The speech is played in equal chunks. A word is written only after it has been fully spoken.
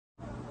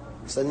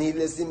So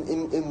needless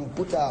him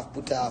put off.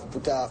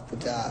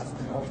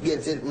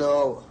 Get it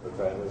now.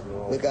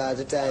 Because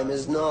the time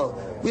is now.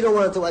 We don't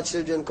want our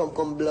children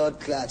come blood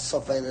clot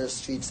suffer in the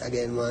streets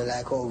again, man,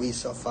 like how we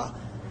suffer.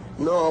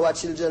 No, our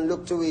children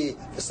look to we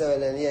to say,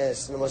 well, and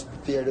yes, we must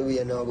prepare the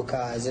way now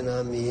because, you know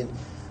what I mean?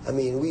 I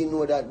mean, we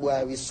know that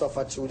why we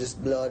suffer through this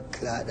blood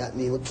clot. That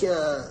means we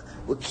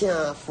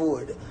can't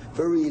afford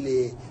for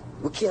really,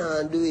 we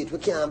can't do it. We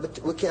can't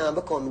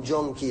become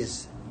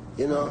junkies.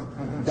 You know,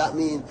 that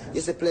means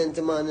you see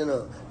plenty man, you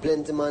know,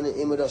 plenty man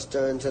him would just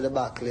turn to the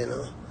back, you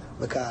know,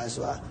 because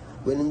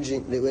when him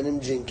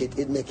drink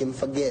it make him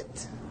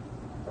forget.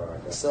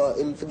 So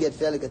him forget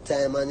for a little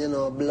time and, you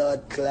know,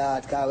 blood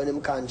clot, because when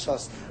him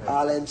conscious,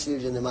 all them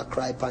children them a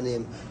cry upon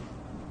him.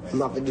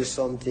 Him have to do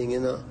something, you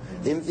know.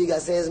 Him figure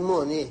says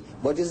money,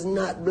 but it's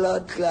not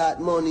blood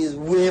clot money, it's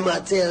way I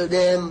tell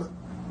them.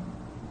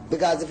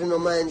 Because if you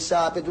don't mind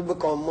sharp, it will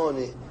become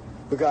money.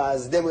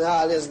 Because them we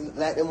always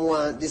like them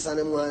want this and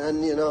them want,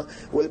 and you know,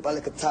 we'll put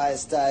like a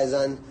ties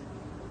and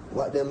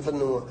what them for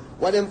know.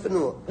 What them for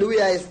know? The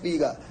way I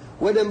figure,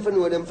 what them for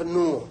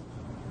know.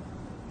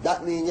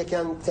 That means you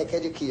can take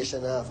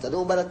education after.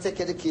 Don't bother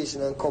take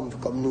education and come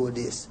know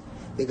this.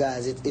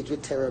 Because it will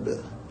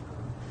terrible.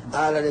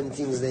 All of them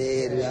things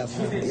they have,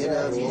 you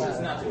know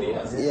what I mean?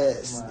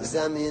 Yes, you see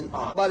what I mean?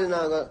 But you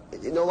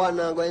know what,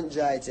 not going to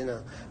enjoy it, you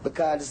know.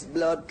 Because this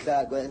blood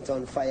clot going to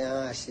turn fire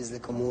and ashes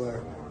like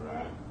more.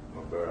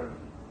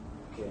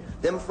 Okay.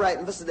 Them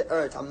frightened to see the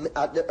earth,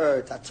 at the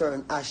earth, I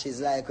turn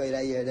ashes like how you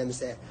hear them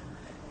say.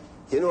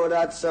 You know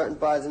that certain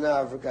parts in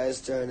Africa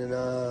is turning,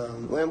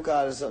 what them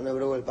call it something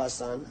with the whole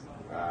person?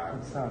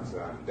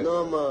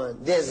 No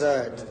man,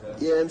 desert.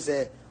 You hear them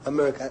say,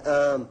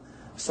 America,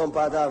 some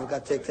part of Africa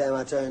take time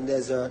to turn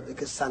desert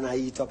because sun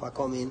heat up are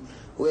coming.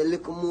 Well,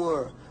 look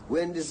more,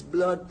 when this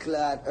blood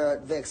clot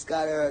earth vex,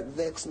 God earth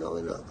vex now,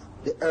 you know.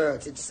 The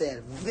earth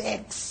itself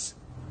vex.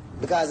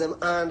 Because them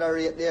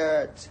underrate the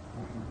earth.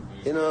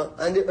 You know,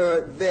 and the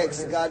earth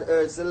vex, God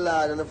earth's the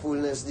Lord and the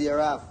fullness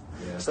thereof.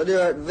 Yeah. So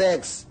the earth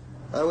vex.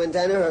 And when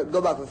time the earth go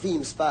back to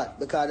theme spot,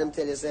 because them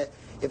tell you say,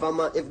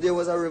 if there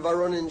was a river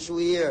running through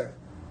here,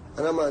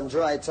 and a man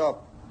dry it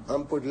up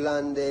and put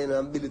land in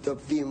and build it up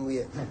theme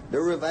way,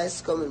 the river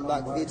is coming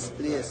back to its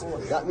place.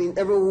 That means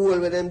every hole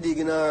where them dig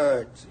in the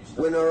earth,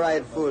 when they're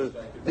rightful,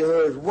 the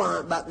earth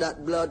want back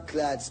that blood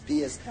clot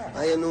space.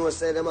 And you know,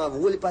 say them have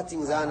whole heap of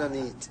things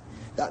underneath.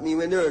 That means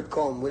when the earth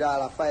come with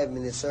all a 5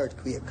 minutes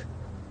earthquake,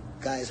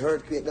 guys,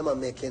 earthquake them a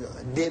make, you know.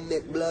 They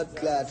make blood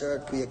clot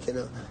earthquake, you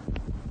know.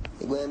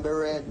 You go and be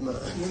red, man.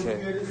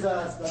 Okay.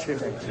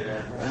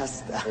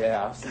 Rasta.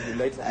 Yeah, I'll see you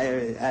later.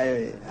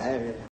 I